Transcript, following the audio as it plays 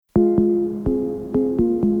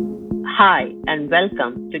Hi, and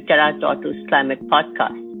welcome to Terra Torto's Climate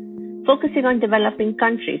Podcast. Focusing on developing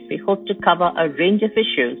countries, we hope to cover a range of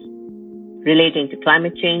issues relating to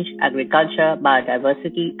climate change, agriculture,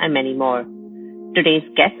 biodiversity, and many more. Today's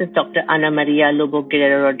guest is Dr. Ana Maria Lobo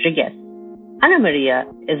Guerrero Rodriguez. Ana Maria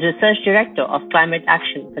is Research Director of Climate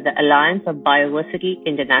Action for the Alliance of Biodiversity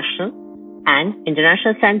International and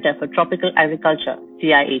International Center for Tropical Agriculture,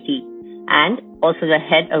 CIAT, and also the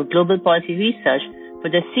Head of Global Policy Research for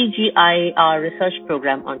the CGIAR Research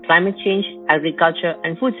Program on Climate Change, Agriculture,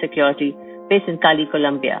 and Food Security based in Cali,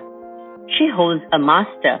 Colombia. She holds a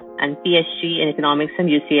Master and PhD in Economics from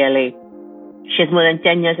UCLA. She has more than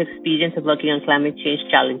 10 years' experience of working on climate change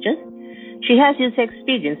challenges. She has used her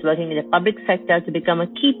experience working in the public sector to become a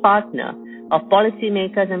key partner of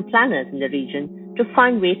policymakers and planners in the region to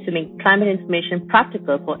find ways to make climate information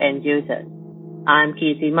practical for end users. I'm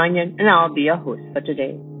Kirti Manyan, and I'll be your host for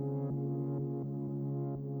today.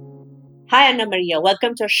 Hi, Ana Maria.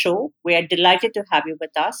 Welcome to our show. We are delighted to have you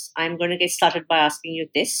with us. I'm going to get started by asking you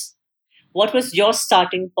this. What was your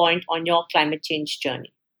starting point on your climate change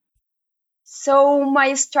journey? So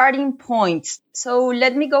my starting point. So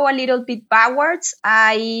let me go a little bit backwards.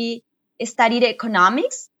 I studied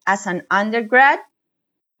economics as an undergrad.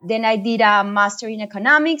 Then I did a master in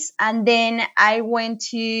economics. And then I went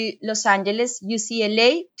to Los Angeles,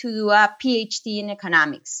 UCLA, to do a PhD in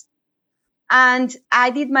economics. And I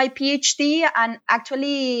did my PhD, and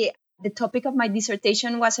actually the topic of my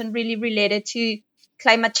dissertation wasn't really related to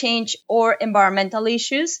climate change or environmental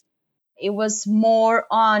issues. It was more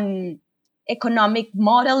on economic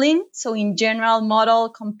modeling. So in general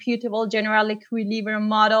model, computable general equilibrium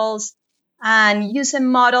models, and using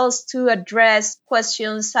models to address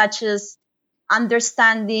questions such as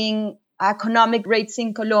understanding economic rates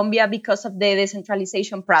in Colombia because of the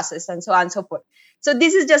decentralization process and so on and so forth. So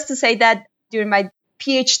this is just to say that during my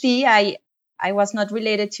PhD, I was not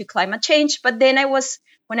related to climate change, but then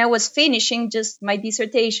when I was finishing just my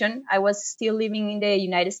dissertation, I was still living in the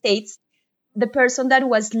United States. The person that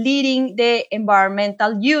was leading the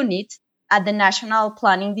environmental unit at the National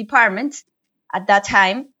Planning Department at that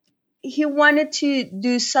time, he wanted to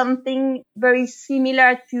do something very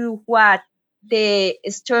similar to what the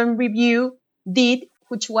Stern Review did,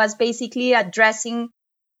 which was basically addressing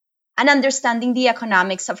and understanding the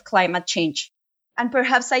economics of climate change. And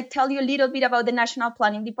perhaps I tell you a little bit about the National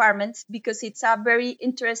Planning Department because it's a very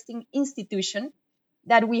interesting institution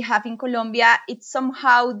that we have in Colombia. It's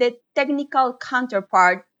somehow the technical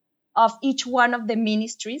counterpart of each one of the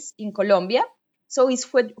ministries in Colombia. So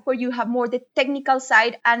it's where you have more the technical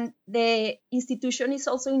side, and the institution is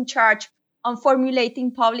also in charge on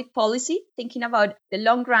formulating public policy, thinking about the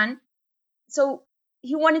long run. So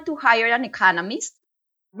he wanted to hire an economist,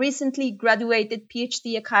 recently graduated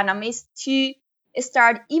PhD economist, to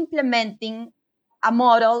start implementing a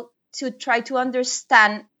model to try to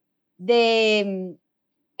understand the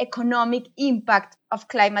economic impact of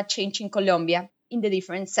climate change in Colombia in the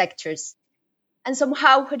different sectors. And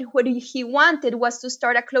somehow what he wanted was to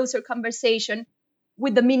start a closer conversation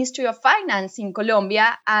with the Ministry of Finance in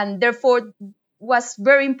Colombia, and therefore was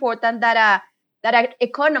very important that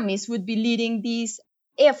economists would be leading this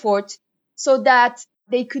effort so that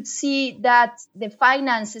they could see that the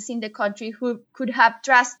finances in the country could have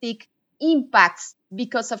drastic impacts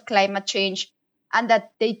because of climate change, and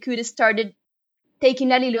that they could start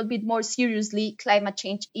taking a little bit more seriously climate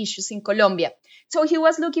change issues in Colombia. So he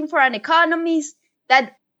was looking for an economist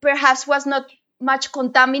that perhaps was not much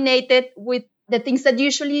contaminated with the things that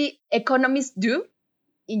usually economists do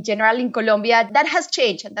in general in Colombia. That has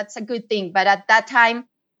changed, and that's a good thing. But at that time,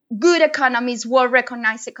 good economists,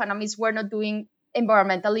 well-recognized economists, were not doing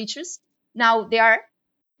environmental issues. Now they are.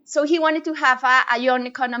 So he wanted to have a young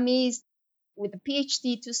economist with a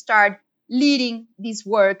PhD to start leading this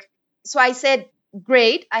work. So I said,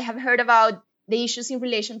 great, I have heard about the issues in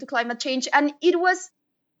relation to climate change. And it was,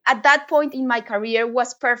 at that point in my career,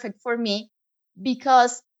 was perfect for me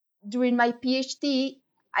because during my PhD,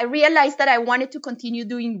 I realized that I wanted to continue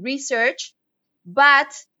doing research,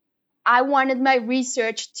 but I wanted my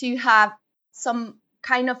research to have some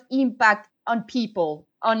kind of impact on people,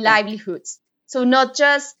 on livelihoods. So not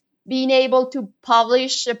just being able to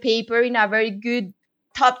publish a paper in a very good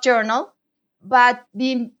top journal, but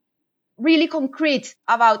being really concrete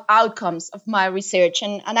about outcomes of my research.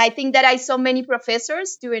 And I think that I saw many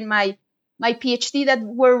professors during my PhD that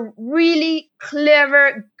were really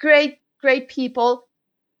clever, great people,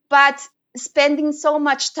 but spending so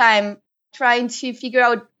much time trying to figure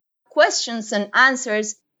out questions and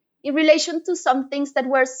answers in relation to some things that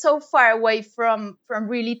were so far away from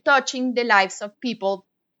really touching the lives of people.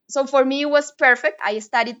 So for me, it was perfect. I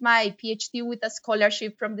studied my PhD with a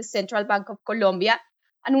scholarship from the Central Bank of Colombia.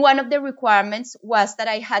 And one of the requirements was that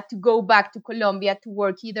I had to go back to Colombia to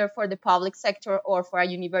work either for the public sector or for a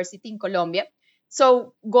university in Colombia.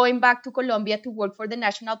 So going back to Colombia to work for the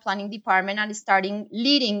National Planning Department and starting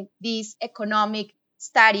leading this economic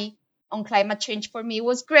study on climate change for me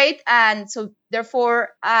was great. And so therefore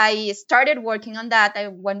I started working on that. I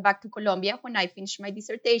went back to Colombia when I finished my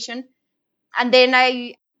dissertation. And then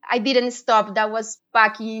I didn't stop. That was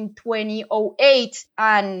back in 2008.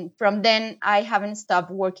 And from then I haven't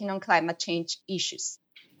stopped working on climate change issues.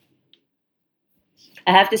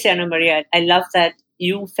 I have to say, Ana Maria, I love that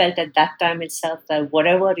you felt at that time itself that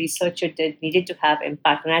whatever research you did needed to have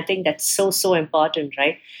impact. And I think that's so, so important,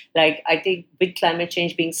 right? Like, I think with climate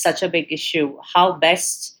change being such a big issue, how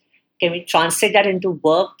best can we translate that into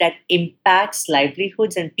work that impacts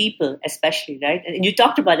livelihoods and people, especially, right? And you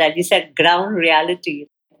talked about that. You said ground reality.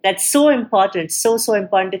 That's so important, so, so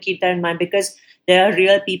important to keep that in mind because there are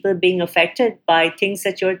real people being affected by things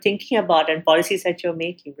that you're thinking about and policies that you're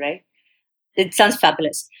making, right? It sounds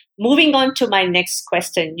fabulous. Moving on to my next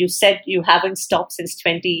question. You said you haven't stopped since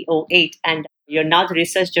 2008 and you're now the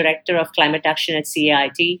research director of climate action at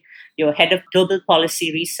CAIT. You're head of global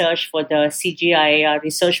policy research for the CGIAR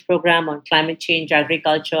research program on climate change,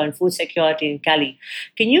 agriculture, and food security in Cali.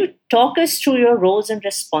 Can you talk us through your roles and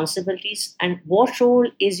responsibilities and what role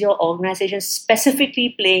is your organization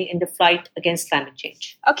specifically playing in the fight against climate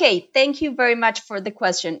change? Okay, thank you very much for the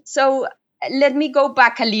question. So let me go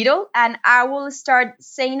back a little and I will start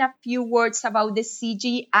saying a few words about the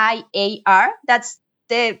CGIAR. That's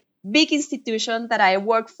the big institution that I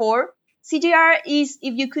work for. CGIAR is,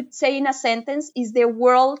 if you could say in a sentence, is the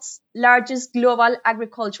world's largest global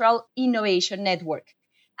agricultural innovation network.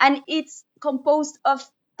 And it's composed of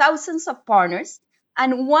thousands of partners.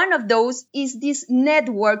 And one of those is this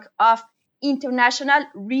network of international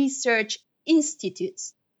research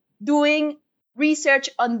institutes doing research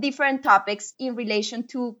on different topics in relation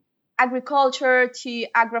to agriculture, to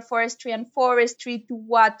agroforestry and forestry, to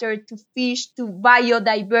water, to fish, to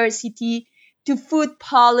biodiversity, to food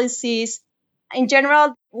policies. In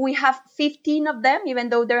general, we have 15 of them, even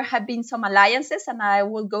though there have been some alliances, and I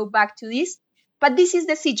will go back to this. But this is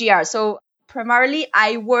the CGIAR. So primarily,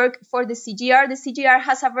 I work for the CGIAR. The CGIAR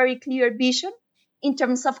has a very clear vision in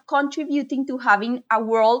terms of contributing to having a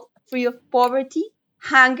world free of poverty,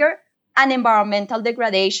 hunger, and environmental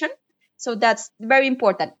degradation. So that's very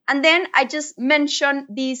important. And then I just mentioned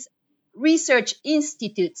these research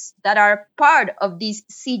institutes that are part of this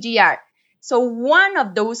CGIAR. So one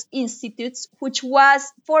of those institutes, which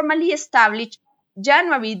was formally established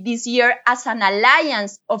January this year as an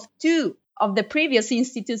alliance of two of the previous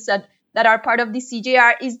institutes that are part of the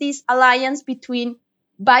CGIAR, is this alliance between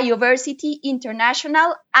Biodiversity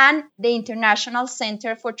International and the International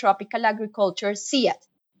Center for Tropical Agriculture, CIAT.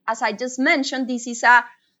 As I just mentioned, this is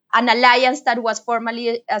an alliance that was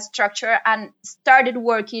formally structured and started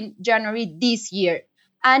working January this year.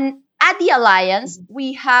 And at the alliance,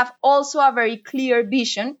 we have also a very clear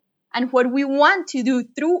vision. And what we want to do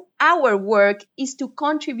through our work is to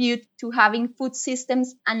contribute to having food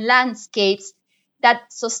systems and landscapes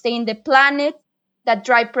that sustain the planet, that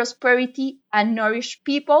drive prosperity and nourish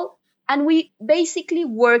people. And we basically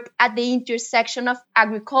work at the intersection of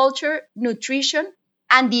agriculture, nutrition,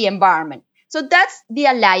 and the environment. So that's the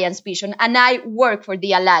alliance vision, and I work for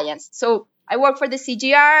the alliance. So I work for the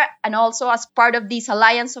CGIAR and also as part of this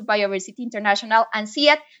alliance of Biodiversity International and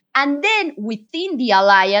CIAT. And then within the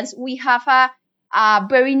alliance, we have a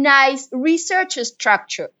very nice research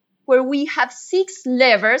structure where we have 6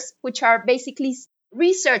 levers, which are basically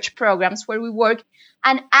research programs where we work.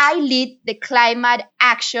 And I lead the climate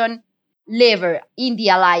action lever in the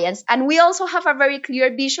alliance. And we also have a very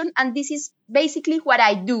clear vision. And this is basically what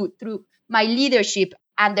I do through my leadership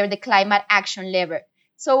under the climate action lever.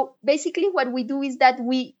 So basically what we do is that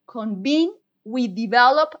we convene, we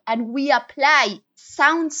develop, and we apply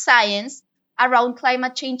sound science around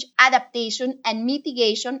climate change adaptation and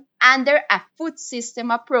mitigation under a food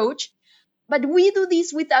system approach. But we do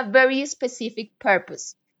this with a very specific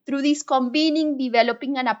purpose. Through this convening,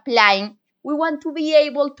 developing, and applying, we want to be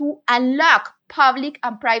able to unlock public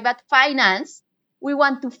and private finance. We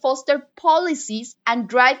want to foster policies and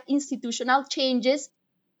drive institutional changes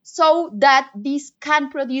so that this can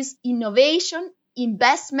produce innovation,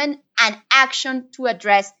 investment, and action to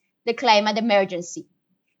address the climate emergency.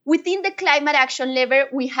 Within the climate action lever,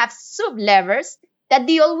 we have sub-levers that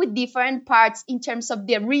deal with different parts in terms of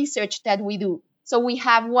the research that we do. So we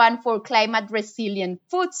have one for climate resilient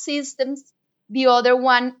food systems, the other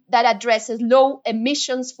one that addresses low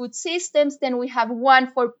emissions food systems. Then we have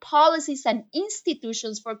one for policies and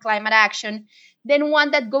institutions for climate action. Then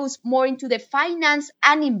one that goes more into the finance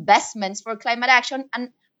and investments for climate action.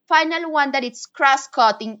 And final one that it's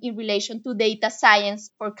cross-cutting in relation to data science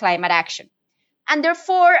for climate action. And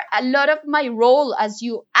therefore, a lot of my role, as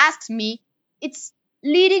you asked me, it's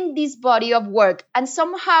leading this body of work and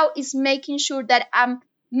somehow is making sure that I'm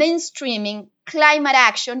mainstreaming climate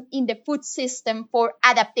action in the food system for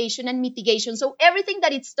adaptation and mitigation. So everything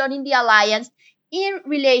that it's done in the Alliance in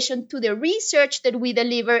relation to the research that we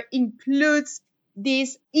deliver includes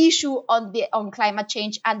this issue on climate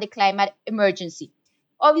change and the climate emergency.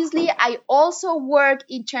 Obviously, I also work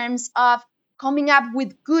in terms of coming up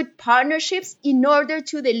with good partnerships in order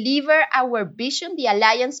to deliver our vision, the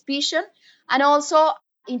Alliance vision, and also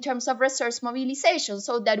in terms of resource mobilization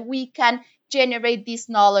so that we can generate this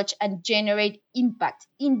knowledge and generate impact.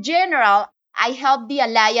 In general, I help the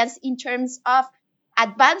Alliance in terms of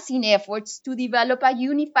advancing efforts to develop a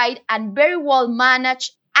unified and very well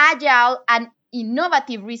managed, agile, and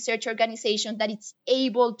innovative research organization that is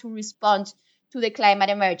able to respond to the climate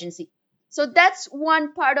emergency. So that's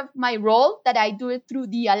one part of my role that I do it through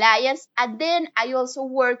the Alliance. And then I also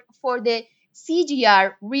work for the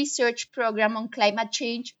CGR research program on climate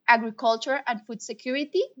change, agriculture, and food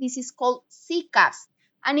security. This is called CCAFS.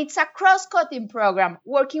 And it's a cross-cutting program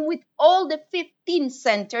working with all the 15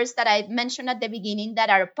 centers that I mentioned at the beginning that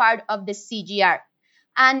are part of the CGR.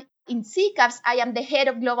 And in CCAFS, I am the head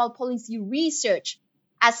of global policy research.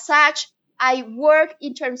 As such, I work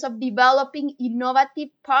in terms of developing innovative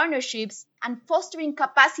partnerships and fostering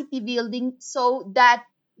capacity building so that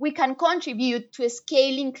we can contribute to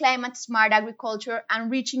scaling climate smart agriculture and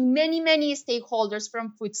reaching many, many stakeholders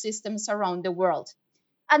from food systems around the world.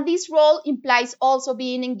 And this role implies also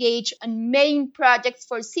being engaged on main projects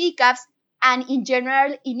for CCAFS and in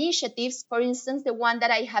general initiatives. For instance, the one that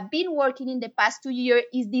I have been working in the past 2 years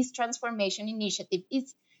is this transformation initiative.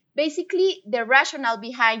 It's basically the rationale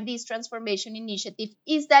behind this transformation initiative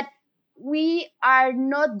is that we are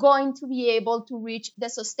not going to be able to reach the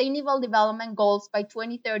sustainable development goals by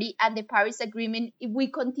 2030 and the Paris Agreement if we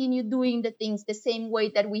continue doing the things the same way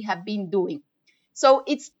that we have been doing. So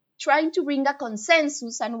it's trying to bring a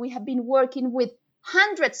consensus, and we have been working with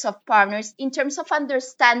hundreds of partners in terms of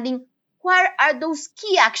understanding what are those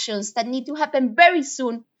key actions that need to happen very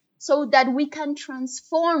soon so that we can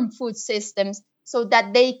transform food systems so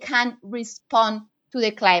that they can respond to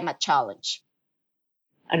the climate challenge.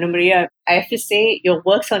 Ana Maria, I have to say your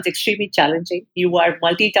work sounds extremely challenging. You are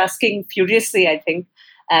multitasking furiously, I think,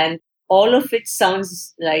 and all of it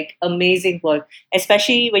sounds like amazing work,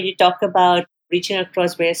 especially when you talk about reaching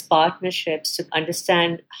across various partnerships to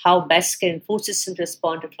understand how best can food systems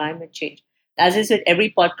respond to climate change. As is with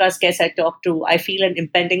every podcast guest I talk to, I feel an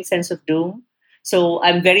impending sense of doom. So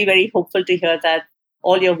I'm very, very hopeful to hear that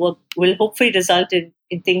all your work will hopefully result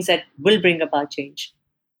in things that will bring about change.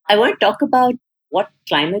 I want to talk about what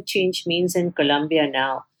climate change means in Colombia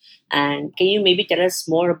now. And can you maybe tell us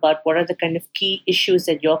more about what are the kind of key issues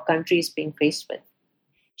that your country is being faced with?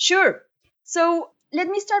 Sure. So let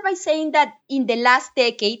me start by saying that in the last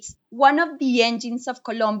decades, one of the engines of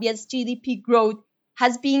Colombia's GDP growth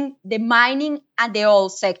has been the mining and the oil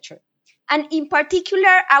sector. And in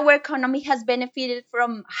particular, our economy has benefited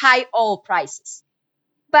from high oil prices.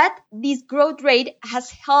 But this growth rate has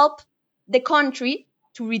helped the country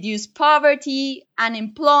to reduce poverty,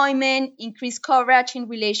 unemployment, increase coverage in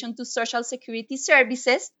relation to social security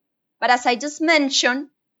services. But as I just mentioned,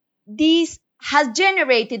 this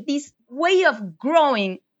way of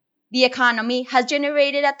growing the economy has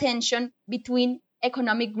generated a tension between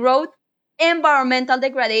economic growth, environmental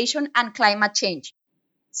degradation, and climate change.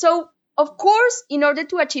 So, of course, in order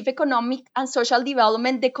to achieve economic and social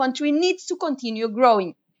development, the country needs to continue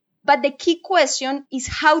growing. But the key question is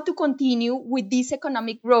how to continue with this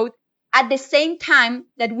economic growth at the same time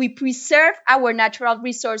that we preserve our natural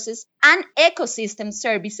resources and ecosystem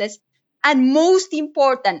services, and most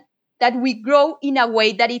important, that we grow in a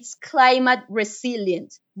way that is climate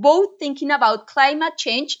resilient, both thinking about climate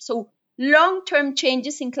change, so long-term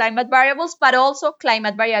changes in climate variables, but also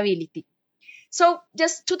climate variability. So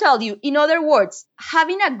just to tell you, in other words,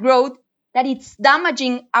 having a growth that is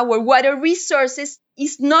damaging our water resources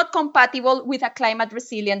is not compatible with a climate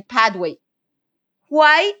resilient pathway.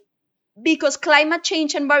 Why? Because climate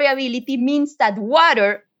change and variability means that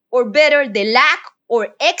water, or better, the lack or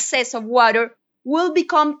excess of water, will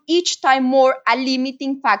become each time more a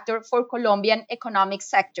limiting factor for Colombian economic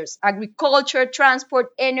sectors, agriculture, transport,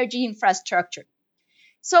 energy, infrastructure.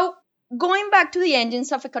 So going back to the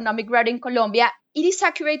engines of economic growth in Colombia, it is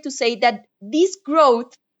accurate to say that this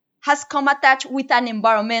growth has come attached with an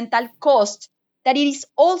environmental cost that it is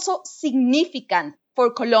also significant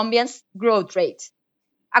for Colombia's growth rate.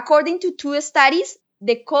 According to two studies,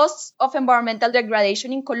 the costs of environmental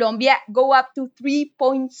degradation in Colombia go up to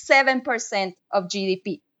 3.7% of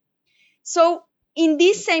GDP. So in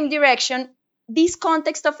this same direction, this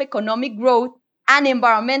context of economic growth and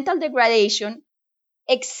environmental degradation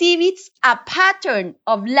exhibits a pattern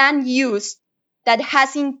of land use that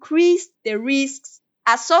has increased the risks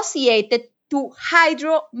associated to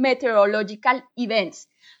hydrometeorological events.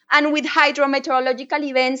 And with hydrometeorological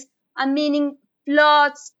events, I'm meaning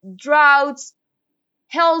floods, droughts,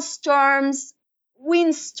 hailstorms,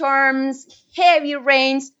 windstorms, heavy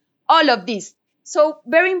rains, all of this. So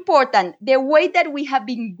very important, the way that we have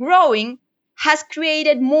been growing has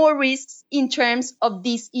created more risks in terms of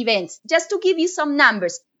these events. Just to give you some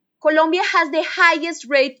numbers, Colombia has the highest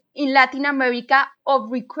rate in Latin America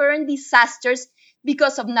of recurrent disasters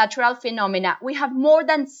because of natural phenomena. We have more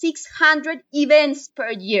than 600 events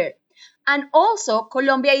per year. And also,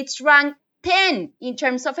 Colombia is ranked 10 in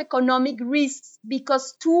terms of economic risks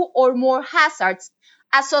because 2 or more hazards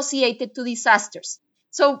associated to disasters.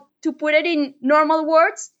 So to put it in normal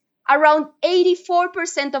words, around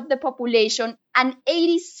 84% of the population and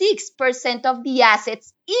 86% of the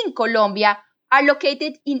assets in Colombia are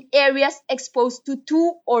located in areas exposed to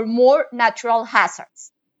 2 or more natural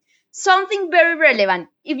hazards. Something very relevant,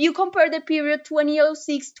 if you compare the period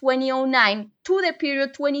 2006-2009 to the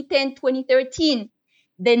period 2010-2013,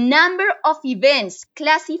 the number of events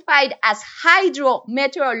classified as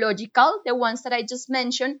hydrometeorological, the ones that I just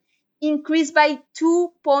mentioned, increased by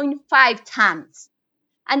 2.5 times.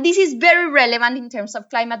 And this is very relevant in terms of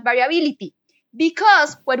climate variability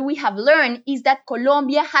because what we have learned is that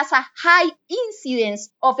Colombia has a high incidence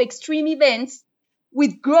of extreme events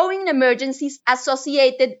with growing emergencies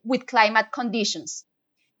associated with climate conditions.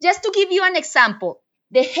 Just to give you an example,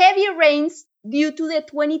 the heavy rains due to the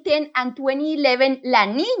 2010 and 2011 La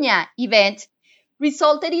Niña event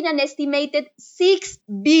resulted in an estimated $6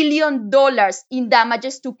 billion in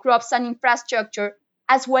damages to crops and infrastructure,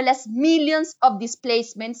 as well as millions of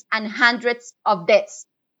displacements and hundreds of deaths.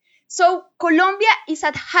 So Colombia is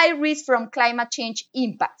at high risk from climate change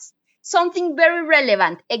impacts. Something very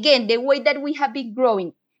relevant, again, the way that we have been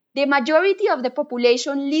growing. The majority of the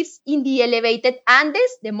population lives in the elevated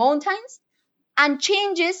Andes, the mountains, and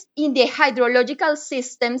changes in the hydrological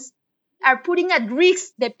systems are putting at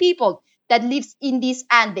risk the people that live in these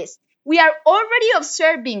Andes. We are already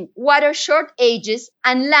observing water shortages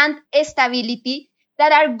and land instability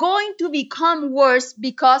that are going to become worse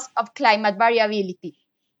because of climate variability.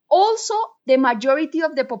 Also, the majority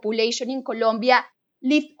of the population in Colombia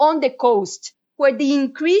live on the coast, where the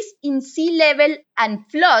increase in sea level and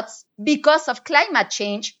floods because of climate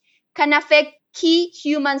change can affect key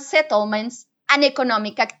human settlements and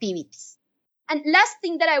economic activities. And last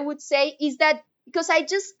thing that I would say is that because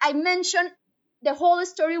I mentioned the whole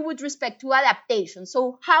story with respect to adaptation.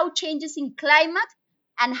 So how changes in climate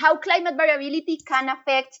and how climate variability can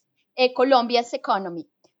affect Colombia's economy.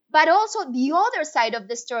 But also the other side of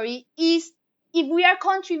the story is if we are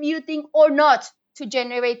contributing or not to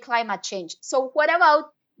generate climate change. So what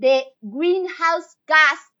about the greenhouse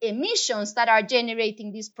gas emissions that are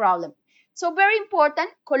generating this problem? So very important,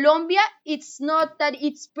 Colombia, it's not that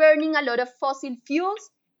it's burning a lot of fossil fuels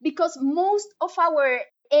because most of our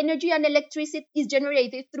energy and electricity is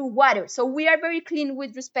generated through water. So we are very clean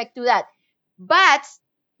with respect to that. But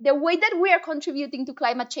the way that we are contributing to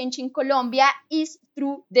climate change in Colombia is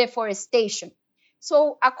through deforestation.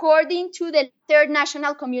 So according to the Third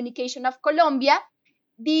National Communication of Colombia,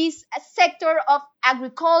 this sector of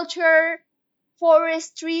agriculture,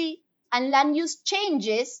 forestry, and land use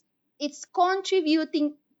changes, it's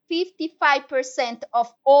contributing 55%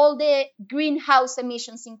 of all the greenhouse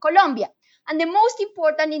emissions in Colombia. And the most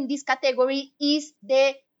important in this category is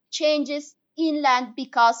the changes in land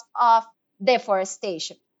because of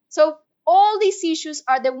deforestation. So all these issues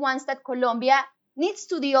are the ones that Colombia needs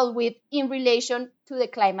to deal with in relation to the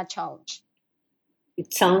climate challenge.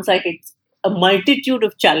 It sounds like it's a multitude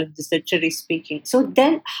of challenges, literally speaking. So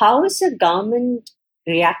then how is the government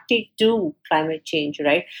reacting to climate change,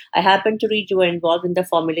 right? I happen to read you were involved in the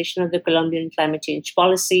formulation of the Colombian climate change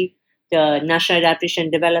policy, the National Adaptation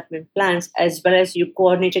and Development Plans, as well as you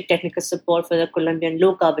coordinated technical support for the Colombian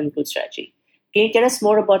low carbon growth strategy. Can you tell us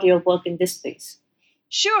more about your work in this space?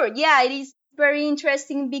 Sure, yeah, it is very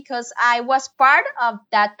interesting because I was part of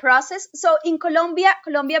that process. So in Colombia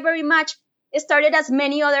very much started as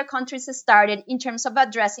many other countries started in terms of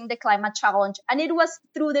addressing the climate challenge. And it was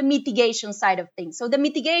through the mitigation side of things. So the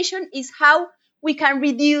mitigation is how we can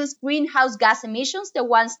reduce greenhouse gas emissions, the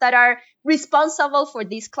ones that are responsible for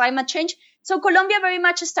this climate change. So Colombia very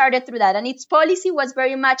much started through that. And its policy was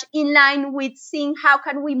very much in line with seeing how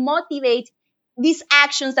can we motivate these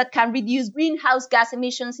actions that can reduce greenhouse gas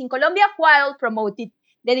emissions in Colombia while promoting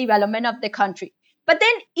the development of the country. But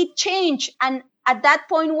then it changed. And at that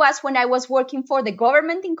point was when I was working for the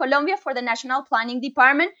government in Colombia, for the National Planning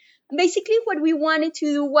Department. And basically what we wanted to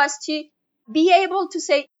do was to be able to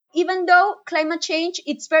say, even though climate change,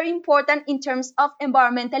 it's very important in terms of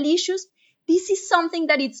environmental issues, this is something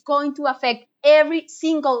that it's going to affect every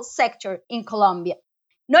single sector in Colombia,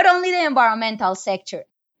 not only the environmental sector.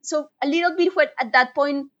 So a little bit what at that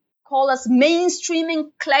point called us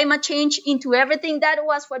mainstreaming climate change into everything. That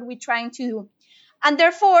was what we're trying to do. And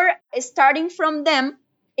therefore, starting from them,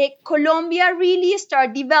 Colombia really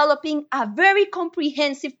started developing a very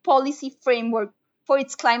comprehensive policy framework for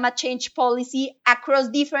its climate change policy across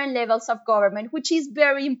different levels of government, which is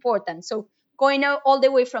very important. So going all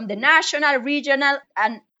the way from the national, regional,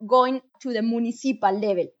 and going to the municipal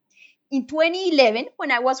level. In 2011,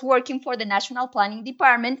 when I was working for the National Planning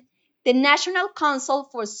Department, the National Council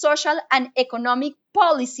for Social and Economic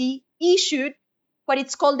Policy issued what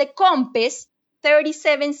it's called the COMPES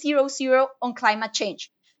 3700 on climate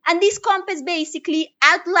change. And this COMPES basically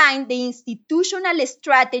outlined the institutional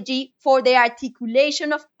strategy for the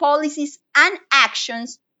articulation of policies and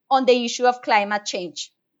actions on the issue of climate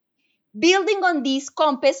change. Building on this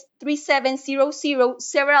COMPES 3700,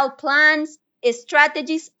 several plans,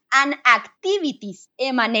 strategies, and activities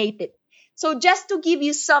emanated. So just to give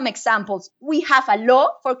you some examples, we have a law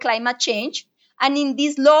for climate change, and in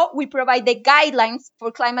this law, we provide the guidelines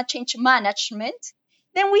for climate change management.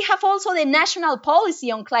 Then we have also the national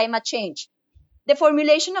policy on climate change. The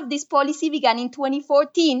formulation of this policy began in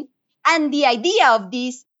 2014, and the idea of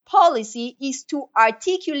this policy is to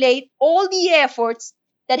articulate all the efforts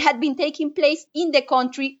that had been taking place in the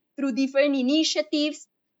country through different initiatives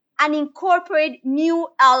and incorporate new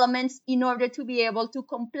elements in order to be able to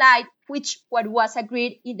comply with what was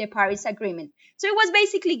agreed in the Paris Agreement. So it was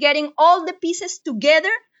basically getting all the pieces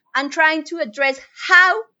together and trying to address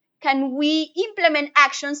how can we implement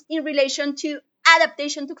actions in relation to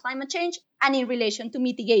adaptation to climate change and in relation to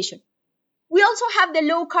mitigation. We also have the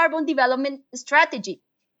low carbon development strategy.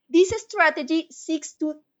 This strategy seeks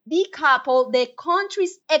to decouple the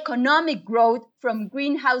country's economic growth from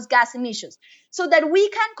greenhouse gas emissions so that we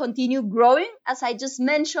can continue growing, as I just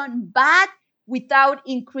mentioned, but without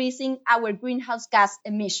increasing our greenhouse gas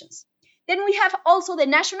emissions. Then we have also the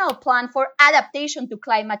National Plan for Adaptation to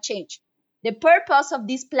Climate Change. The purpose of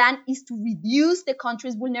this plan is to reduce the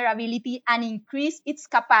country's vulnerability and increase its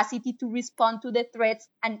capacity to respond to the threats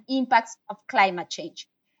and impacts of climate change.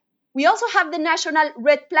 We also have the National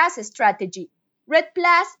REDD+ strategy. REDD+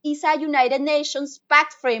 is a United Nations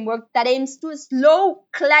pact framework that aims to slow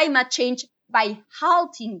climate change by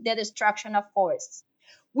halting the destruction of forests.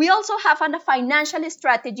 We also have a financial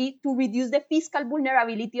strategy to reduce the fiscal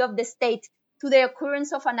vulnerability of the state to the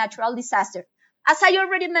occurrence of a natural disaster. As I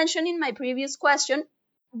already mentioned in my previous question,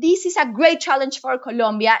 this is a great challenge for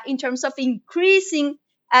Colombia in terms of increasing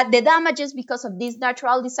the damages because of these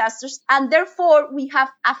natural disasters, and therefore we have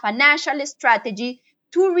a financial strategy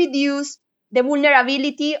to reduce the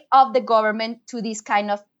vulnerability of the government to these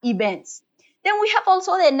kind of events. Then we have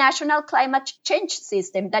also the National Climate Change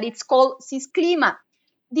System that it's called SISCLIMA.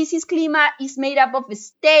 This SISCLIMA is made up of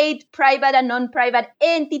state, private, and non-private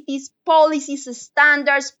entities, policies,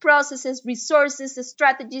 standards, processes, resources,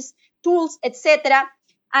 strategies, tools, etc.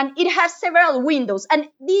 And it has several windows. And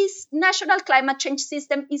this National Climate Change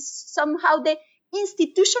System is somehow the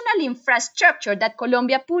institutional infrastructure that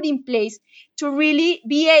Colombia put in place to really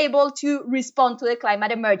be able to respond to the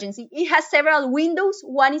climate emergency. It has several windows.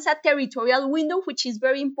 One is a territorial window, which is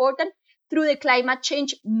very important through the climate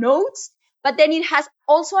change nodes. But then it has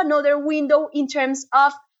also another window in terms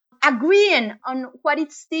of agreeing on what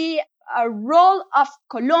is the role of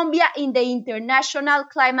Colombia in the international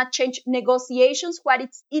climate change negotiations, what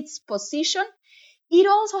is its position. It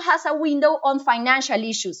also has a window on financial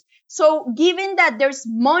issues. So given that there's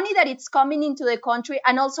money that it's coming into the country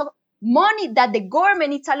and also money that the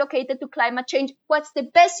government is allocated to climate change, what's the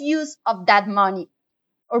best use of that money?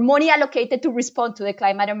 Or money allocated to respond to the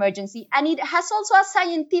climate emergency. And it has also a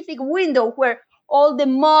scientific window where all the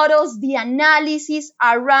models, the analyses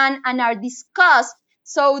are run and are discussed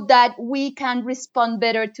so that we can respond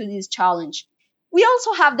better to this challenge. We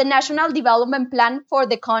also have the National Development Plan for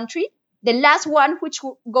the country. The last one, which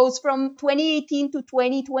goes from 2018 to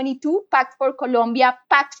 2022, Pact for Colombia,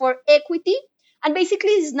 Pact for Equity. And basically,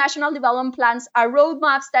 these national development plans are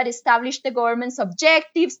roadmaps that establish the government's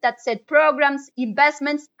objectives, that set programs,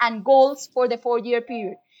 investments, and goals for the 4-year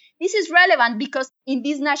period. This is relevant because in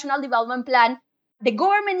this national development plan, the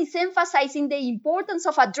government is emphasizing the importance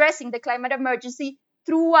of addressing the climate emergency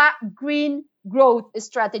through a green growth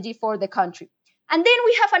strategy for the country. And then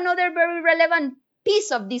we have another very relevant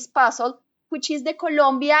piece of this puzzle, which is the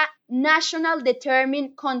Colombia National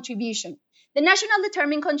Determined Contribution. The national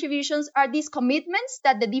determined contributions are these commitments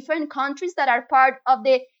that the different countries that are part of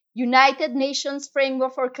the United Nations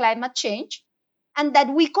Framework for Climate Change, and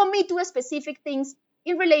that we commit to specific things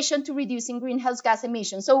in relation to reducing greenhouse gas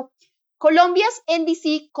emissions. So Colombia's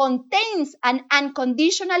NDC contains an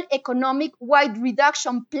unconditional economic-wide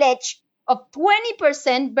reduction pledge of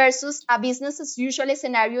 20% versus a business as usual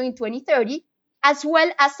scenario in 2030, as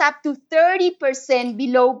well as up to 30%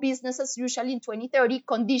 below business as usual in 2030,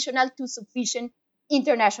 conditional to sufficient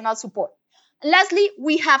international support. And lastly,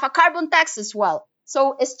 we have a carbon tax as well.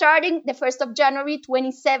 So starting the 1st of January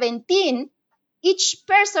 2017, each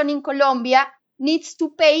person in Colombia needs to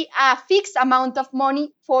pay a fixed amount of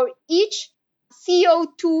money for each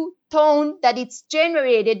CO2 ton that it's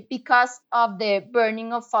generated because of the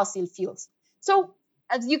burning of fossil fuels. So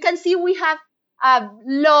as you can see, we have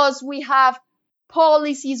laws, we have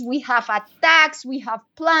policies, we have a tax, we have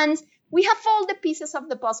plans, we have all the pieces of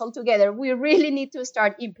the puzzle together. We really need to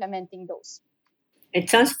start implementing those. It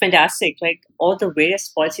sounds fantastic. Like all the various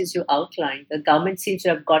policies you outlined, the government seems to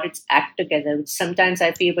have got its act together, which sometimes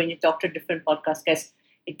I feel when you talk to different podcast guests,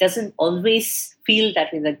 it doesn't always feel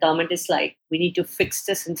that way. The government is like, we need to fix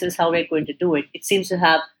this and this is how we're going to do it. It seems to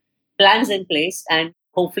have plans in place and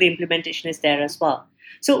hopefully implementation is there as well.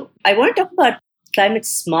 So I want to talk about climate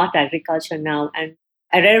smart agriculture now. And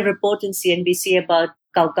I read a report in CNBC about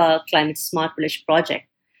Cauca Climate Smart Village Project.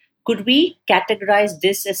 Could we categorize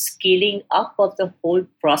this as scaling up of the whole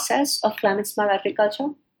process of climate smart agriculture?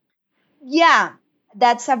 Yeah,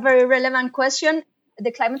 that's a very relevant question.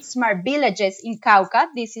 The climate smart villages in Cauca,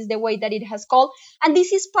 this is the way that it has called. And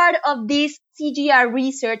this is part of this CGR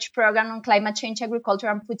research program on climate change, agriculture,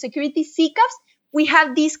 and food security, CCAFS. We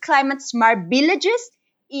have these climate smart villages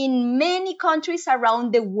in many countries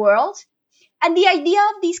around the world. And the idea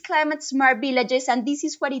of these climate smart villages, and this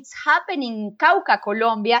is what is happening in Cauca,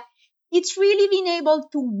 Colombia, it's really being able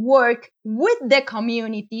to work with the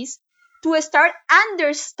communities to start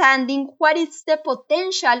understanding what is the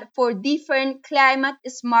potential for different climate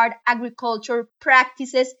smart agriculture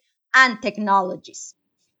practices and technologies.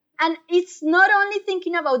 And it's not only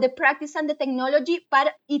thinking about the practice and the technology,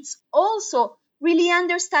 but it's also really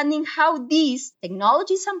understanding how these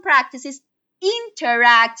technologies and practices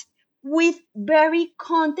interact with very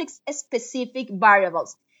context-specific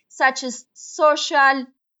variables, such as social,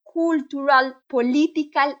 cultural,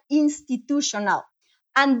 political, institutional.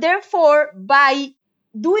 And therefore, by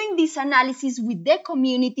doing this analysis with the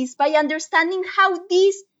communities, by understanding how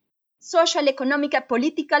these social, economic, and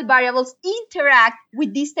political variables interact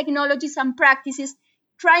with these technologies and practices,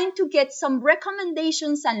 trying to get some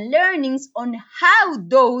recommendations and learnings on how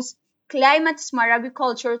those climate smart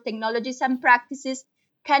agriculture technologies and practices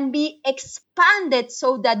can be expanded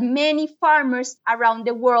so that many farmers around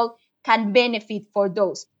the world can benefit for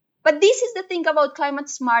those. But this is the thing about climate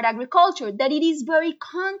smart agriculture, that it is very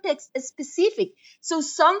context specific. So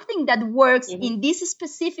something that works in this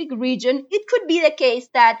specific region, it could be the case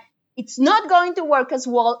that it's not going to work as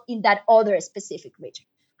well in that other specific region.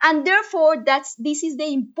 And therefore, this is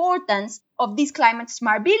the importance of these climate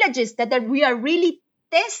smart villages, that we are really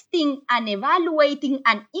testing and evaluating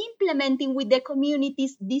and implementing with the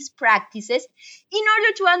communities these practices in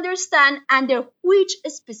order to understand under which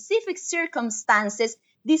specific circumstances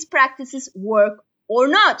these practices work or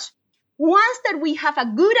not. Once that we have a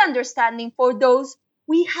good understanding for those,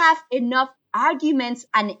 we have enough arguments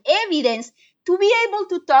and evidence to be able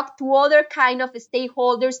to talk to other kind of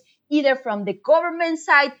stakeholders, either from the government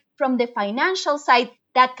side, from the financial side,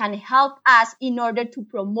 that can help us in order to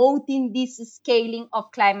promoting this scaling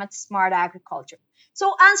of climate smart agriculture.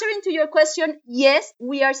 So answering to your question, yes,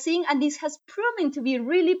 we are seeing, and this has proven to be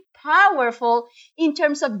really powerful in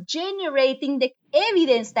terms of generating the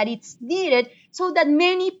evidence that it's needed so that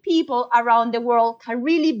many people around the world can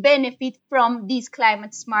really benefit from these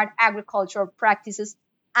climate smart agricultural practices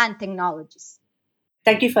and technologies.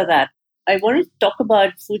 Thank you for that. I want to talk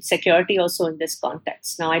about food security also in this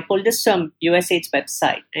context. Now, I pulled this from USAID's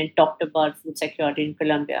website and talked about food security in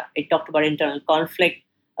Colombia. It talked about internal conflict.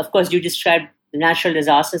 Of course, you described the natural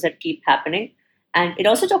disasters that keep happening. And it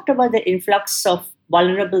also talked about the influx of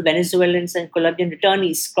vulnerable Venezuelans and Colombian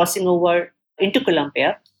returnees crossing over into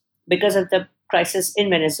Colombia because of the crisis in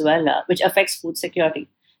Venezuela, which affects food security.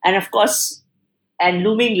 And of course, and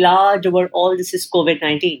looming large over all this is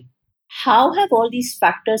COVID-19. How have all these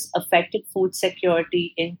factors affected food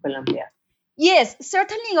security in Colombia? Yes,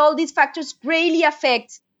 certainly all these factors greatly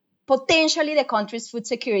affect potentially the country's food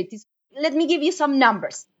security. Let me give you some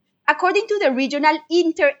numbers. According to the Regional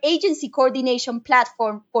Interagency Coordination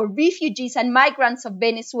Platform for Refugees and Migrants of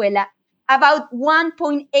Venezuela, about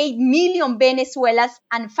 1.8 million Venezuelans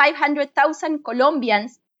and 500,000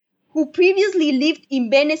 Colombians who previously lived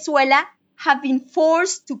in Venezuela have been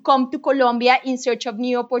forced to come to Colombia in search of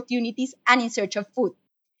new opportunities and in search of food.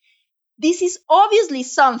 This is obviously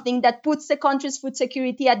something that puts the country's food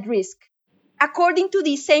security at risk. According to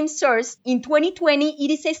the same source, in 2020,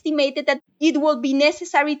 it is estimated that it will be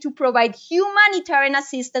necessary to provide humanitarian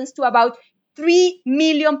assistance to about 3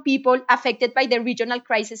 million people affected by the regional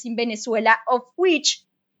crisis in Venezuela, of which,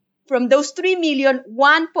 from those 3 million,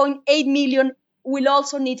 1.8 million will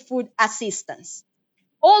also need food assistance.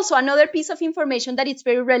 Also, another piece of information that is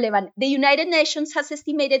very relevant, the United Nations has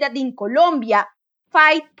estimated that in Colombia,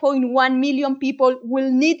 5.1 million people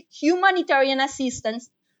will need humanitarian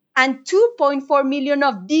assistance, and 2.4 million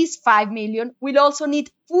of these 5 million will also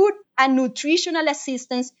need food and nutritional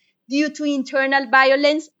assistance due to internal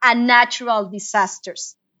violence and natural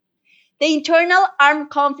disasters. The internal armed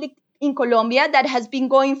conflict in Colombia that has been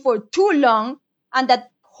going for too long and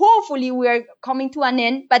that hopefully we are coming to an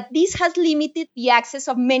end, but this has limited the access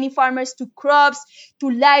of many farmers to crops, to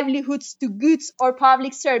livelihoods, to goods or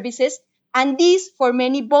public services, and this, for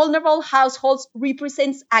many vulnerable households,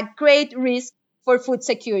 represents a great risk for food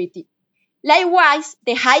security. Likewise,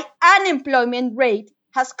 the high unemployment rate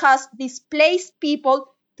has caused displaced people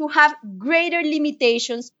to have greater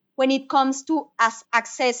limitations when it comes to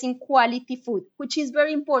accessing quality food, which is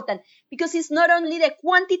very important because it's not only the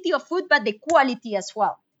quantity of food, but the quality as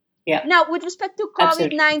well. Yeah. Now, with respect to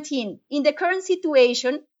COVID-19, in the current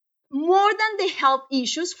situation, more than the health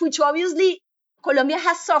issues, which obviously Colombia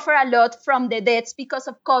has suffered a lot from the deaths because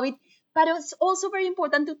of COVID, but it's also very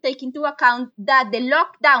important to take into account that the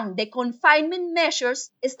lockdown, the confinement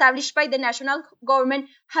measures established by the national government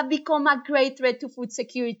have become a great threat to food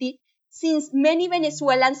security, since many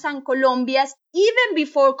Venezuelans and Colombians, even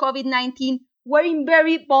before COVID-19, were in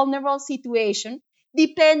very vulnerable situation,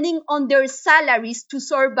 depending on their salaries to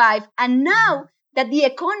survive. And now that the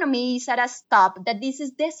economy is at a stop, that this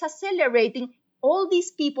is decelerating, all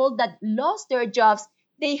these people that lost their jobs,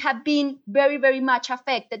 they have been very, very much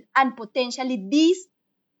affected. And potentially this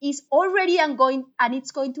is already ongoing and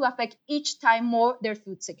it's going to affect each time more their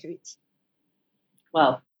food security.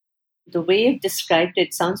 Wow. The way you've described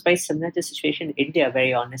it sounds very similar to the situation in India,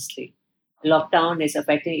 very honestly. Lockdown is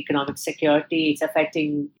affecting economic security, it's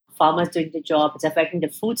affecting farmers doing the job, it's affecting the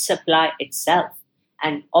food supply itself.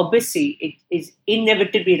 And obviously, it is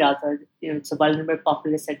inevitably it's a vulnerable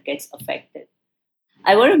populace that gets affected.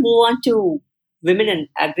 I want to move on to women in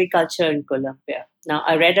agriculture in Colombia. Now,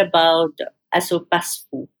 I read about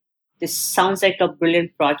Asopasfu. This sounds like a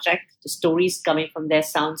brilliant project. The stories coming from there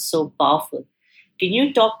sound so powerful. Can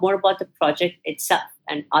you talk more about the project itself?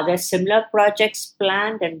 And are there similar projects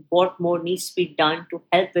planned, and what more needs to be done to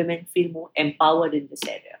help women feel more empowered in this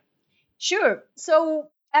area? Sure. So,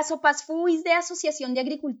 Asopasfu is the Asociación de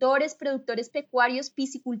Agricultores, Productores Pecuarios,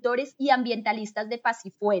 Piscicultores y Ambientalistas de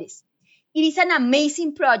Pacifueres. It is an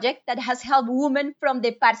amazing project that has helped women from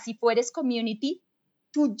the Pacifueres community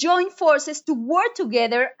to join forces to work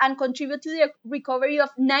together and contribute to the recovery of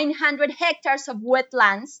 900 hectares of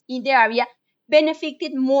wetlands in the area,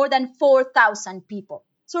 benefited more than 4,000 people.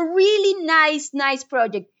 So really nice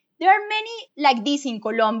project. There are many like this in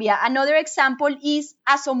Colombia. Another example is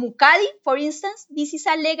Asomucadi, for instance. This is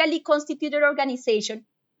a legally constituted organization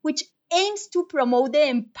which aims to promote the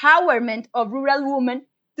empowerment of rural women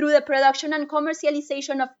through the production and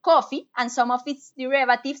commercialization of coffee and some of its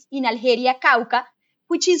derivatives in Algeria, Cauca,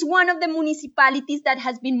 which is one of the municipalities that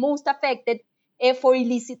has been most affected for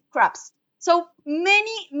illicit crops. So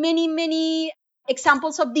many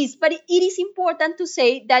examples of this, but it is important to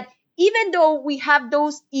say that even though we have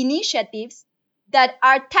those initiatives that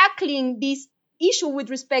are tackling this issue with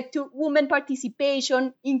respect to women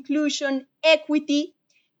participation, inclusion, equity,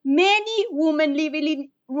 many women living in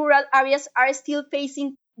rural areas are still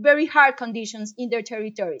facing very hard conditions in their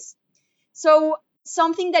territories. So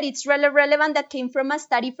something that is relevant that came from a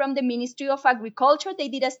study from the Ministry of Agriculture, they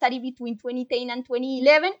did a study between 2010 and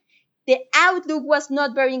 2011. The outlook was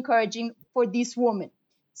not very encouraging for these women.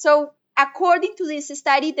 So According to this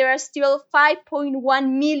study, there are still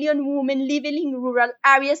 5.1 million women living in rural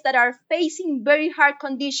areas that are facing very hard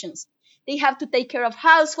conditions. They have to take care of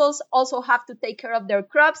households, also have to take care of their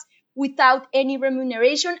crops without any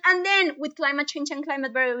remuneration. And then with climate change and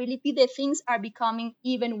climate variability, the things are becoming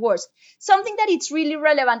even worse. Something that is really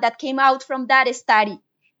relevant that came out from that study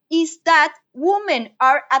is that women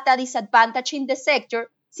are at a disadvantage in the sector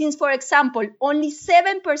since, for example, only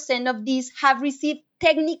 7% of these have received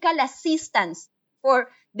technical assistance for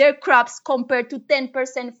their crops compared to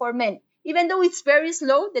 10% for men. Even though it's very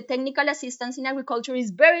slow, the technical assistance in agriculture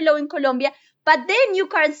is very low in Colombia, but then you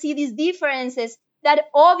can see these differences that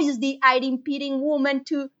obviously are impeding women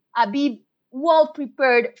to be well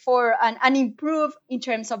prepared for and improve in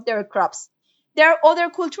terms of their crops. There are other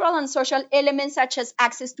cultural and social elements such as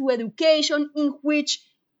access to education, in which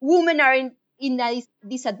women are in a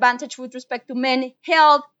disadvantage with respect to men,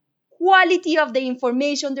 health, quality of the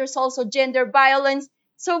information. There's also gender violence.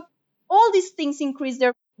 So all these things increase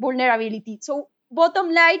their vulnerability. So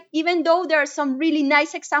bottom line, even though there are some really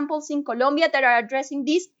nice examples in Colombia that are addressing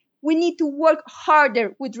this, we need to work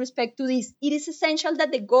harder with respect to this. It is essential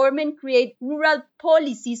that the government create rural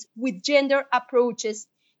policies with gender approaches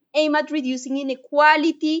aimed at reducing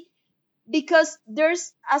inequality, because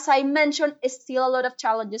there's, as I mentioned, still a lot of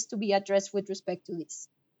challenges to be addressed with respect to this.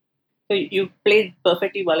 So you played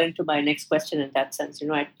perfectly well into my next question in that sense.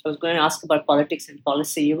 I was going to ask about politics and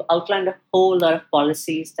policy. You've outlined a whole lot of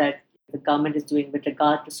policies that the government is doing with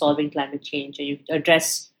regard to solving climate change, and you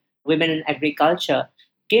address women in agriculture.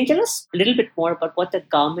 Can you tell us a little bit more about what the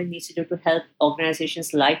government needs to do to help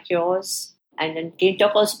organizations like yours? And then can you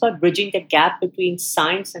talk also about bridging the gap between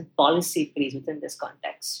science and policy, please, within this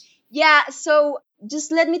context? Yeah, so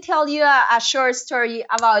just let me tell you a short story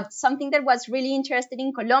about something that was really interesting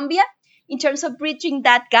in Colombia in terms of bridging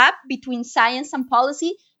that gap between science and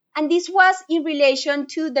policy. And this was in relation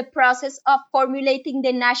to the process of formulating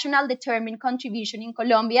the national determined contribution in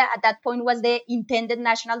Colombia. At that point was the intended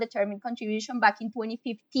national determined contribution back in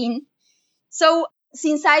 2015. So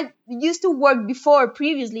since I used to work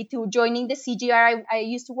previously to joining the CGR, I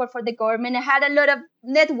used to work for the government. I had a lot of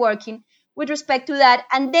networking with respect to that.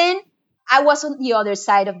 And then I was on the other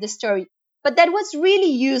side of the story. But that was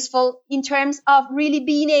really useful in terms of really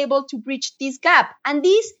being able to bridge this gap. And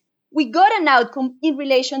we got an outcome in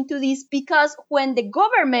relation to this, because when the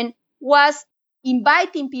government was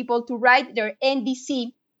inviting people to write their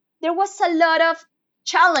NDC, there was a lot of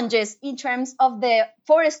challenges in terms of the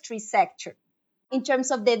forestry sector. In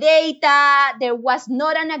terms of the data, there was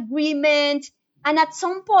not an agreement. And at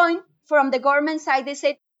some point from the government side, they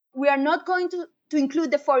said, we are not going to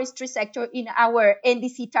include the forestry sector in our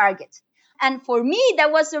NDC targets. And for me,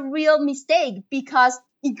 that was a real mistake, because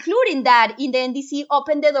including that in the NDC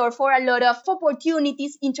opened the door for a lot of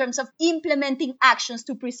opportunities in terms of implementing actions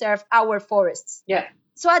to preserve our forests. Yeah.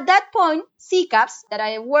 So at that point, CCAPS, that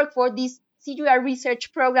I work for, this CGR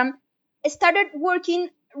research program, started working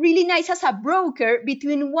really nice as a broker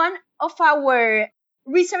between one of our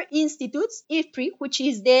research institutes, IFPRI, which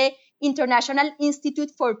is the International Institute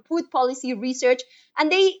for Food Policy Research,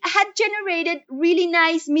 and they had generated really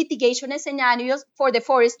nice mitigation scenarios for the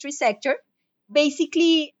forestry sector.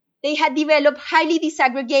 Basically, they had developed highly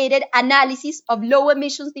disaggregated analysis of low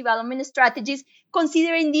emissions development strategies,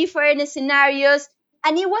 considering different scenarios,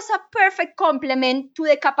 and it was a perfect complement to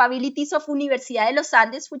the capabilities of Universidad de los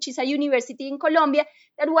Andes, which is a university in Colombia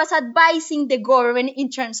that was advising the government in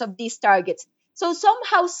terms of these targets. So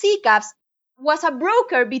somehow CCAPS was a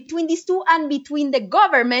broker between these two and between the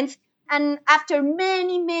government. And after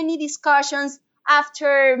many, many discussions,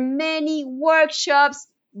 after many workshops,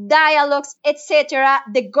 dialogues, etc.,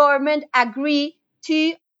 the government agreed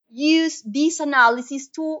to use this analysis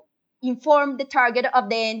to inform the target of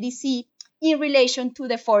the NDC in relation to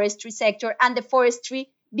the forestry sector. And the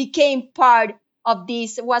forestry became part of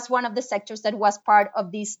this, was one of the sectors that was part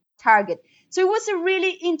of this target. So it was a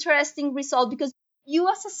really interesting result, because you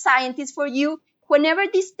as a scientist, for you, whenever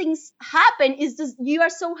these things happen, is just, you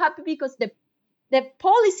are so happy because the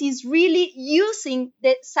policy is really using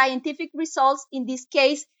the scientific results, in this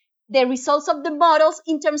case, the results of the models,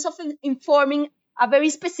 in terms of informing a very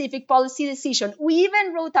specific policy decision. We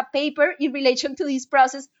even wrote a paper in relation to this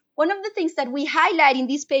process. One of the things that we highlight in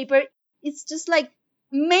this paper is just like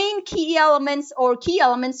main key elements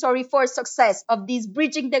for success of this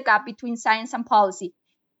bridging the gap between science and policy.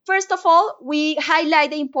 First of all, we highlight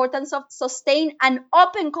the importance of sustained and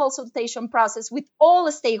open consultation process with all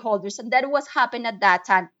stakeholders, and that was happening at that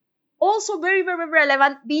time. Also very, very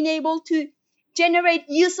relevant, being able to generate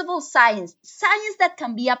usable science that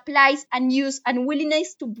can be applied and used, and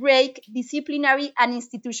willingness to break disciplinary and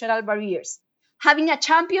institutional barriers. Having a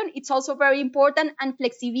champion, it's also very important, and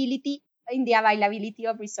flexibility in the availability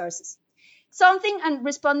of resources. Something, and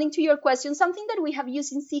responding to your question, something that we have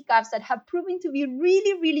used in CCAFs that have proven to be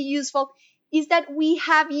really, really useful is that we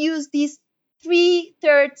have used this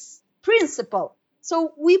 3/3 principle.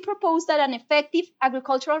 So we propose that an effective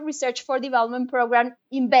agricultural research for development program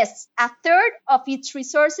invests a third of its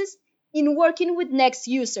resources in working with next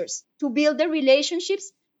users to build the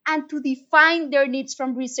relationships and to define their needs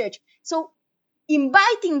from research. So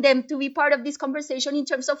inviting them to be part of this conversation in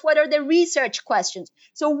terms of what are the research questions.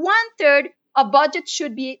 So 1/3 of budget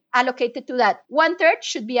should be allocated to that. 1/3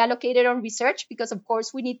 should be allocated on research because, of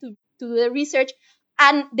course, we need to do the research.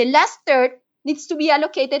 And the last third needs to be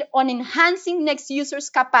allocated on enhancing next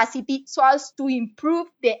users' capacity so as to improve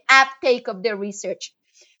the uptake of the research.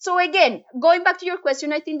 So again, going back to your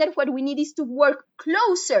question, I think that what we need is to work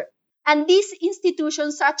closer. And these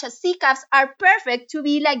institutions such as CCAFs are perfect to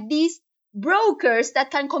be like these brokers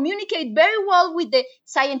that can communicate very well with the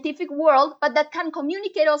scientific world, but that can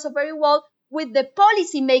communicate also very well with the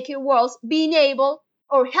policymaker worlds, being able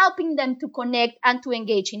or helping them to connect and to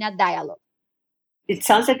engage in a dialogue. It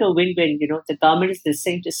sounds like a win-win. The government is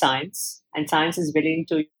listening to science, and science is willing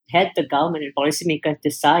to help the government and policymakers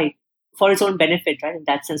decide for its own benefit, right? In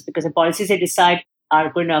that sense, because the policies they decide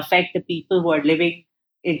are going to affect the people who are living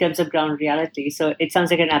in terms of ground reality. So it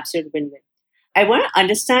sounds like an absolute win-win. I want to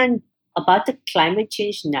understand about the climate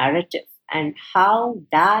change narrative and how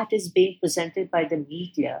that is being presented by the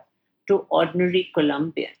media to ordinary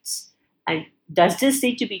Colombians. And does this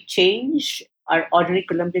need to be changed? Are ordinary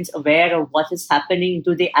Colombians aware of what is happening?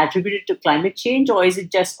 Do they attribute it to climate change, or is it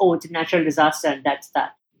just, it's a natural disaster and that's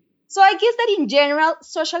that? So I guess that in general,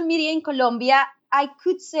 social media in Colombia, I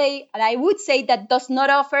would say that does not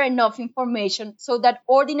offer enough information so that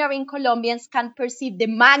ordinary Colombians can perceive the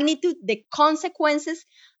magnitude, the consequences,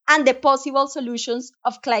 and the possible solutions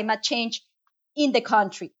of climate change in the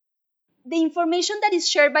country. The information that is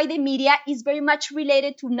shared by the media is very much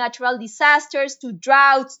related to natural disasters, to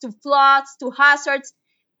droughts, to floods, to hazards,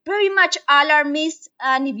 very much alarmist,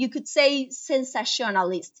 and if you could say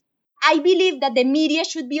sensationalist. I believe that the media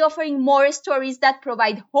should be offering more stories that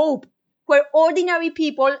provide hope, where ordinary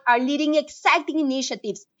people are leading exciting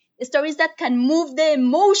initiatives, stories that can move the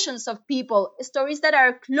emotions of people, stories that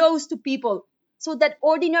are close to people, so that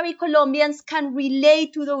ordinary Colombians can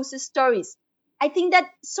relate to those stories. I think that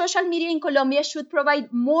social media in Colombia should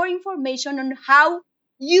provide more information on how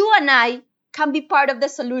you and I can be part of the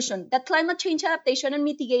solution, that climate change adaptation and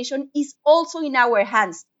mitigation is also in our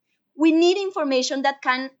hands. We need information that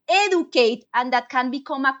can educate and that can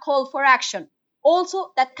become a call for action.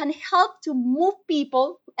 Also, that can help to move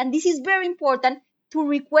people, and this is very important, to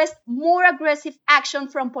request more aggressive action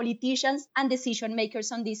from politicians and decision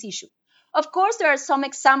makers on this issue. Of course, there are some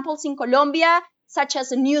examples in Colombia, such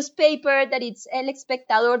as a newspaper that it's El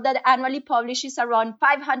Espectador that annually publishes around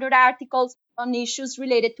 500 articles on issues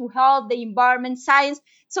related to health, the environment, science.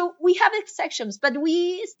 So we have exceptions, but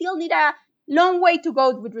we still need a long way to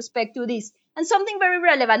go with respect to this. And something very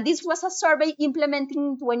relevant, this was a survey implemented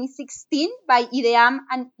in 2016 by IDEAM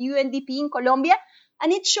and UNDP in Colombia,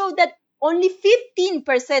 and it showed that only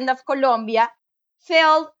 15% of Colombia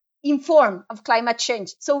felt informed of climate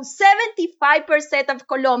change. So 75% of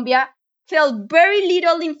Colombia felt very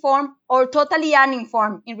little informed or totally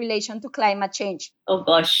uninformed in relation to climate change. Oh,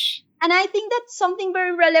 gosh. And I think that something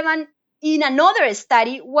very relevant in another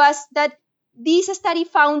study was that this study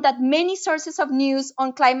found that many sources of news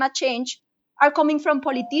on climate change are coming from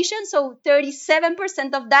politicians, so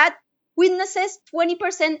 37% of that, witnesses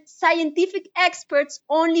 20%, scientific experts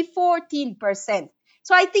only 14%.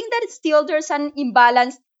 So I think that still there's an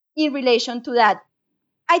imbalance in relation to that.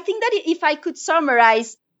 I think that if I could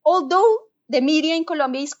summarize, although the media in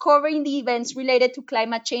Colombia is covering the events related to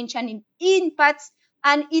climate change and impacts,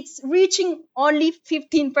 and it's reaching only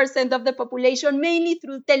 15% of the population, mainly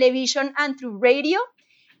through television and through radio,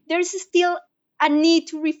 there is still a need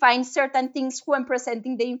to refine certain things when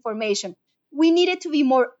presenting the information. We need it to be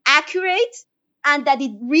more accurate and that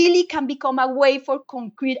it really can become a way for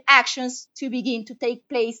concrete actions to begin to take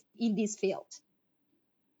place in this field.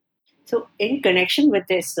 So in connection with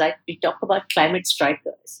this, like we talk about climate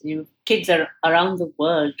strikers, kids are around the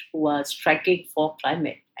world who are striking for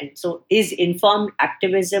climate. And so is informed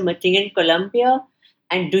activism a thing in Colombia?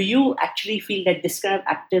 And do you actually feel that this kind of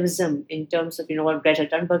activism in terms of, what Greta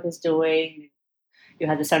Thunberg is doing, you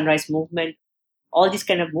have the Sunrise Movement, all these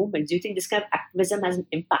kind of movements, do you think this kind of activism has an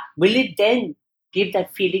impact? Will it then give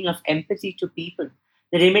that feeling of empathy to people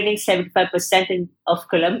the remaining 75% of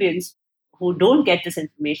Colombians who don't get this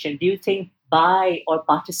information, do you think by or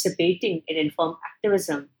participating in informed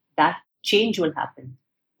activism, that change will happen?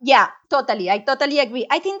 Yeah, totally. I totally agree.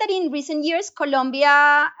 I think that in recent years,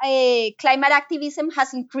 Colombia climate activism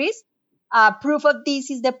has increased. Proof of this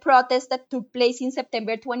is the protest that took place in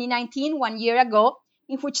September 2019, 1 year ago,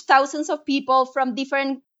 in which thousands of people from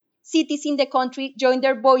different cities in the country joined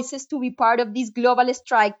their voices to be part of this global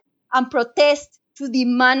strike and protest to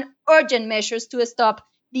demand urgent measures to stop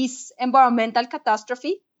this environmental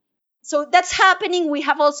catastrophe. So that's happening. We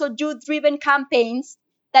have also youth-driven campaigns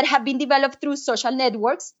that have been developed through social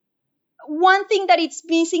networks. One thing that it's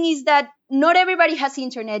missing is that not everybody has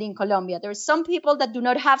internet in Colombia. There are some people that do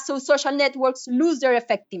not have, so social networks lose their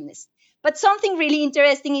effectiveness. But something really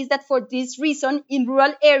interesting is that for this reason, in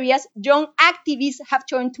rural areas, young activists have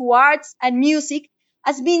turned to arts and music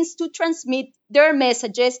as means to transmit their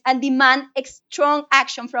messages and demand strong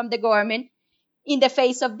action from the government in the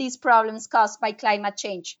face of these problems caused by climate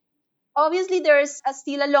change. Obviously, there's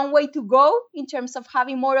still a long way to go in terms of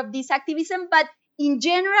having more of this activism, but in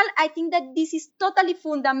general, I think that this is totally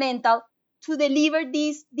fundamental to deliver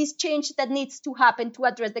this change that needs to happen to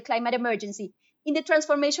address the climate emergency. In the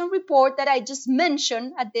transformation report that I just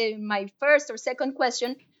mentioned at my first or second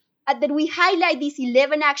question, that we highlight these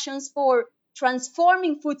 11 actions for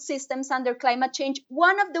transforming food systems under climate change.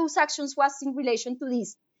 One of those actions was in relation to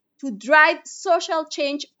this, to drive social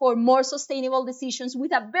change for more sustainable decisions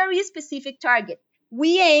with a very specific target.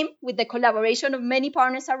 We aim, with the collaboration of many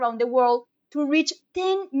partners around the world, to reach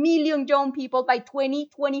 10 million young people by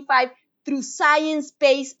 2025 through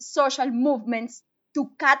science-based social movements to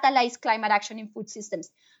catalyze climate action in food systems.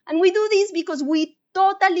 And we do this because we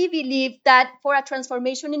totally believe that for a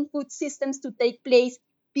transformation in food systems to take place,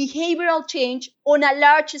 behavioral change on a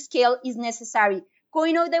large scale is necessary,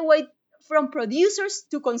 going all the way from producers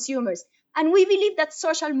to consumers. And we believe that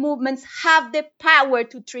social movements have the power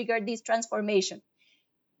to trigger this transformation.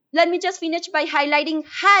 Let me just finish by highlighting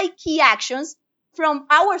high key actions from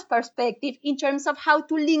our perspective in terms of how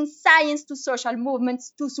to link science to social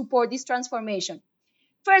movements to support this transformation.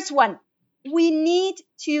 First one, we need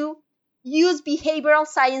to use behavioral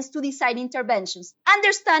science to design interventions,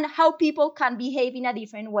 understand how people can behave in a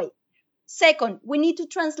different way. Second, we need to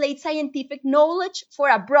translate scientific knowledge for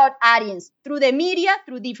a broad audience through the media,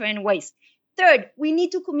 through different ways. Third, we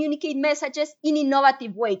need to communicate messages in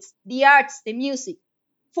innovative ways, the arts, the music.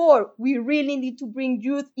 Four, we really need to bring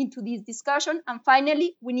youth into this discussion. And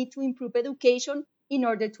finally, we need to improve education in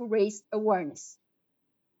order to raise awareness.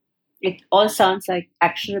 It all sounds like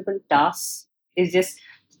actionable tasks. It's just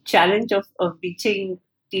challenge of reaching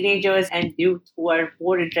teenagers and youth who are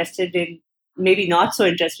more interested in, maybe not so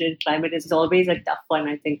interested in climate is always a tough one,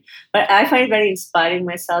 I think. But I find it very inspiring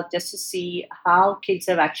myself just to see how kids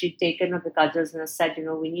have actually taken up the cudgels and have said,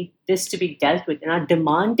 we need this to be dealt with and are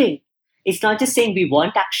demanding. It's not just saying we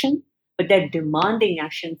want action, but they're demanding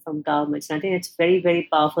action from governments. And I think it's a very, very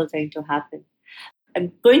powerful thing to happen.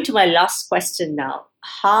 I'm going to my last question now.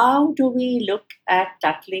 How do we look at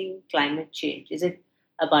tackling climate change? Is it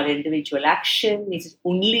about individual action? Is it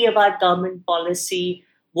only about government policy?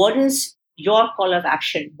 What is your call of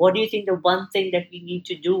action? What do you think the one thing that we need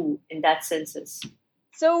to do in that sense is?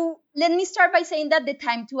 So let me start by saying that the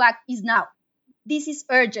time to act is now. This is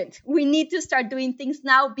urgent. We need to start doing things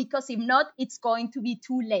now because if not, it's going to be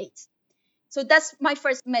too late. So that's my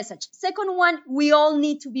first message. Second one, we all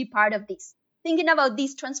need to be part of this. Thinking about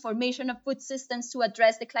this transformation of food systems to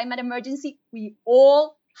address the climate emergency, we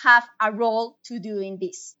all have a role to do in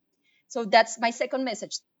this. So that's my second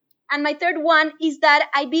message. And my third one is that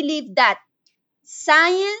I believe that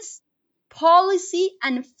science, policy,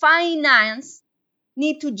 and finance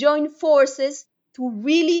need to join forces to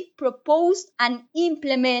really propose and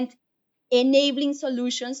implement enabling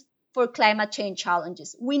solutions for climate change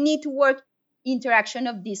challenges. We need to work interaction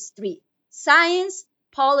of these three: science,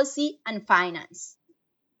 policy, and finance.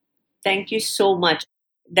 Thank you so much.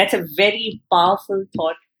 That's a very powerful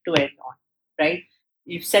thought to end on, right?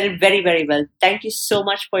 You've said it very, very well. Thank you so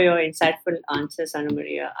much for your insightful answers, Ana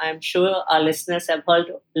Maria. I'm sure our listeners have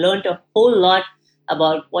learned a whole lot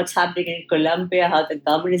about what's happening in Colombia, how the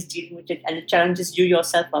government is dealing with it, and the challenges you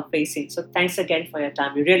yourself are facing. So thanks again for your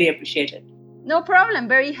time. We really appreciate it. No problem.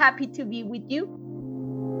 Very happy to be with you.